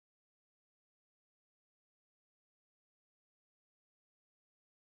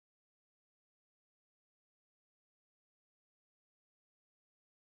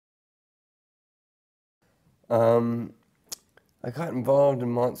Um, I got involved in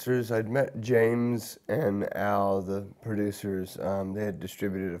Monsters. I'd met James and Al, the producers. They had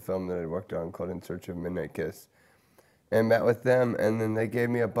distributed a film that I'd worked on called In Search of Midnight Kiss, and met with them. And then they gave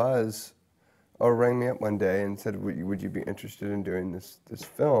me a buzz, or rang me up one day and said, "Would you be interested in doing this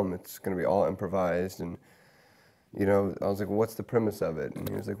film? It's going to be all improvised." And I was like, "Well, what's the premise of it?" And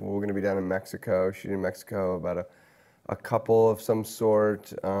he was like, "Well, we're going to be down in Mexico, shooting in Mexico about a couple of some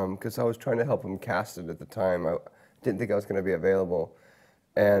sort," because I was trying to help him cast it at the time. I didn't think I was going to be available,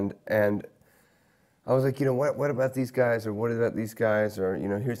 and I was like, what about these guys, or what about these guys, or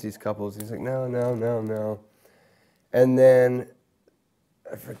here's these couples. He's like, no, no, no, no, and then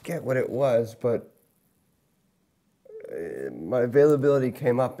I forget what it was, but my availability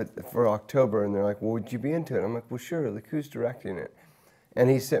came up for October, and they're like, "Well, would you be into it?" I'm like, "Well, sure." Like, who's directing it?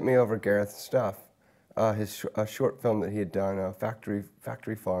 And he sent me over Gareth's stuff, a short film that he had done,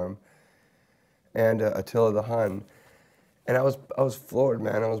 Factory Farm, and Attila the Hun, and I was floored,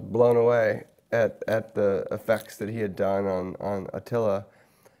 man. I was blown away at the effects that he had done on Attila,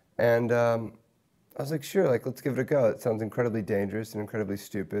 and I was like, sure, like, let's give it a go. It sounds incredibly dangerous and incredibly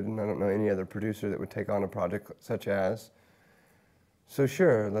stupid, and I don't know any other producer that would take on a project such as. So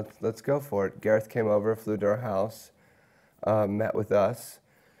sure, let's go for it. Gareth came over, flew to our house, met with us.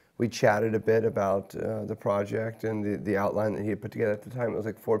 We chatted a bit about the project and the outline that he had put together. At the time, it was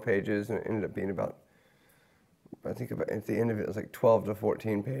like 4 pages, and it ended up being about, I think at the end of it, it was like 12 to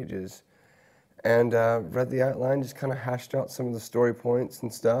 14 pages. And read the outline, just kind of hashed out some of the story points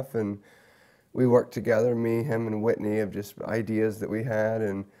and stuff, and we worked together, me, him, and Whitney, of just ideas that we had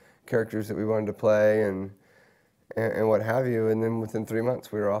and characters that we wanted to play and what have you. And then within 3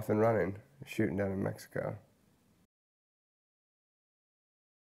 months, we were off and running, shooting down in Mexico.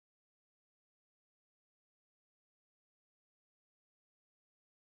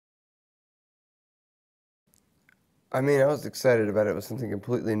 I mean, I was excited about it. It was something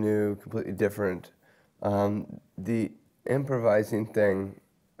completely new, completely different. The improvising thing,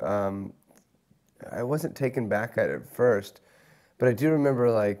 I wasn't taken back at it first, but I do remember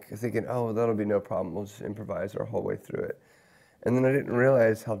like thinking, "Oh, that'll be no problem. We'll just improvise our whole way through it." And then I didn't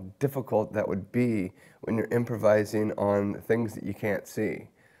realize how difficult that would be when you're improvising on things that you can't see.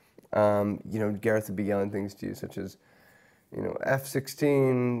 Gareth would be yelling things to you, such as,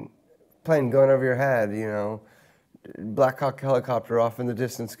 F-16 plane going over your head, Black Hawk helicopter off in the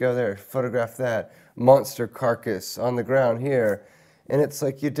distance, go there, photograph that, monster carcass on the ground here. And it's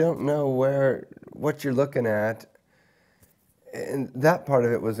like you don't know what you're looking at. And that part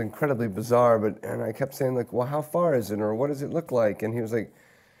of it was incredibly bizarre, and I kept saying, like, well, how far is it, or what does it look like? And he was like,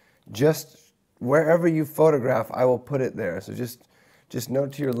 just wherever you photograph, I will put it there. So just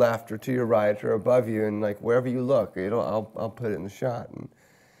note to your left or to your right or above you, and like wherever you look, I'll put it in the shot. And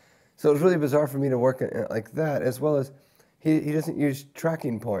so it was really bizarre for me to work like that, as well as he doesn't use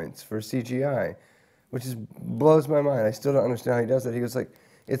tracking points for CGI, which blows my mind. I still don't understand how he does it. He goes like,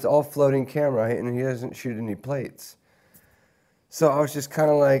 it's all floating camera, and he doesn't shoot any plates. So I was just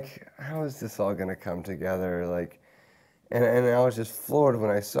kind of like, how is this all going to come together? Like, and I was just floored when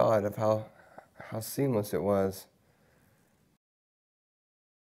I saw it of how seamless it was.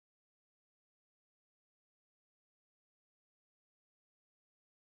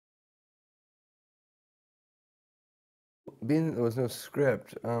 Being that there was no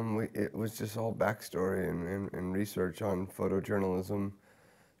script, it was just all backstory and research on photojournalism.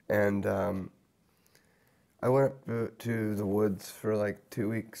 And I went up to the woods for like 2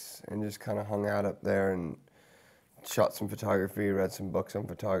 weeks and just kind of hung out up there and shot some photography, read some books on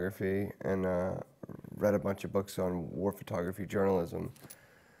photography, and read a bunch of books on war photography journalism.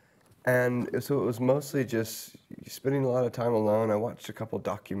 And so it was mostly just spending a lot of time alone. I watched a couple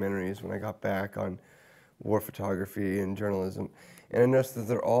documentaries when I got back on war photography and journalism, and I noticed that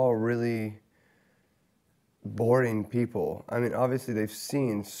they're all really boring people. I mean, obviously they've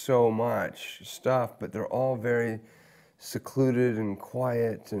seen so much stuff, but they're all very secluded and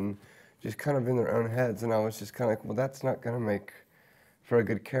quiet and just kind of in their own heads. And I was just kind of like, well, that's not going to make for a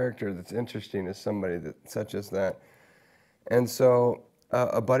good character that's interesting as somebody such as that. And so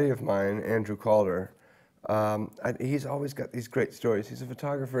a buddy of mine, Andrew Calder, he's always got these great stories. He's a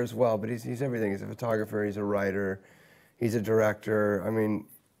photographer as well, but he's everything. He's a photographer, he's a writer, he's a director. I mean,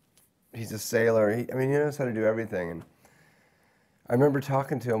 he's a sailor. He knows how to do everything. And I remember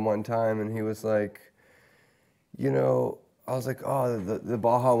talking to him one time, and he was like, I was like, oh, the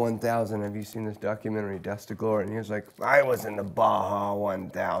Baja 1000, have you seen this documentary, Dust to Glory? And he was like, I was in the Baja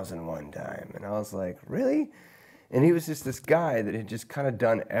 1000 one time. And I was like, really? And he was just this guy that had just kind of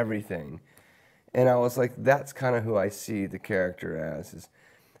done everything. And I was like, that's kind of who I see the character as.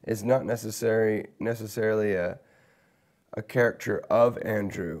 is not necessarily a character of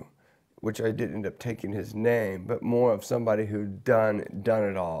Andrew, which I did end up taking his name, but more of somebody who'd done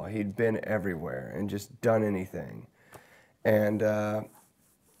it all. He'd been everywhere and just done anything. And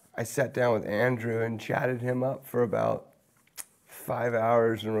I sat down with Andrew and chatted him up for about 5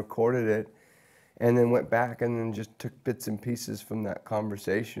 hours and recorded it, and then went back and then just took bits and pieces from that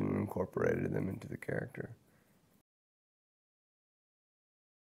conversation and incorporated them into the character.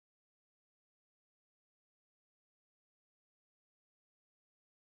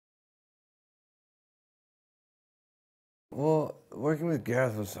 Well, working with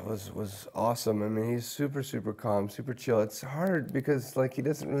Gareth was awesome. I mean, he's super calm, super chill. It's hard because like he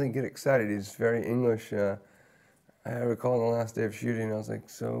doesn't really get excited. He's very English. I recall on the last day of shooting, I was like,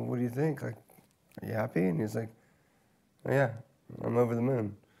 "So, what do you think? Like, are you happy?" And he's like, "Oh yeah, I'm over the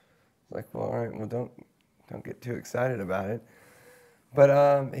moon." It's like, "Well, all right. Well, don't get too excited about it."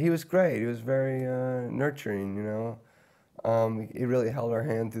 But he was great. He was very nurturing. You know, he really held our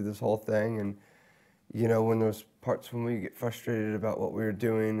hand through this whole thing. And you know, when there's parts when we get frustrated about what we were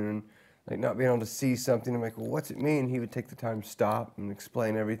doing and like not being able to see something, I'm like, "Well, what's it mean?" He would take the time to stop and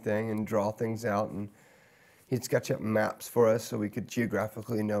explain everything and draw things out, and he'd sketch up maps for us so we could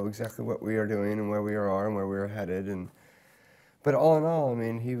geographically know exactly what we are doing and where we are and where we were headed. But all in all, I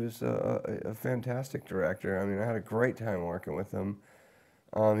mean, he was a fantastic director. I mean, I had a great time working with him.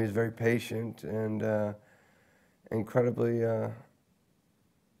 He's very patient and incredibly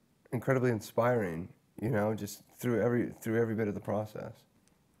inspiring. You know, just through every bit of the process.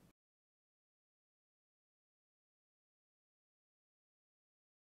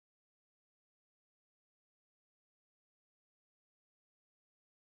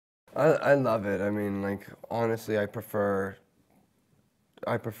 I love it. I mean, like honestly, I prefer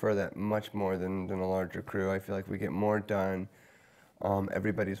that much more than a larger crew. I feel like we get more done.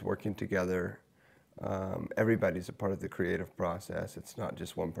 Everybody's working together. Everybody's a part of the creative process. It's not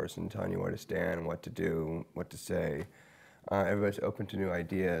just one person telling you where to stand, what to do, what to say. Everybody's open to new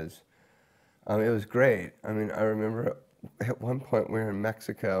ideas. It was great. I mean, I remember at one point we were in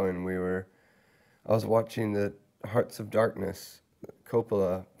Mexico and I was watching the Hearts of Darkness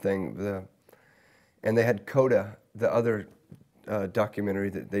Coppola thing, and they had Coda, the other documentary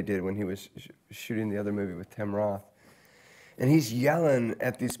that they did when he was shooting the other movie with Tim Roth. And he's yelling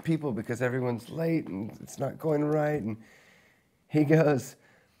at these people because everyone's late and it's not going right. And he goes,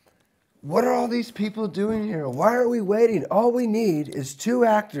 "What are all these people doing here? Why are we waiting? All we need is 2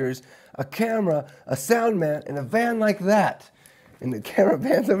 actors, a camera, a sound man, and a van like that." And the camera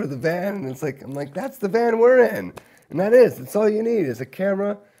pans over the van, and it's like, I'm like, that's the van we're in. And that's all you need is a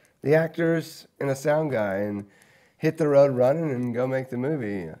camera, the actors, and a sound guy, and hit the road running and go make the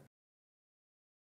movie.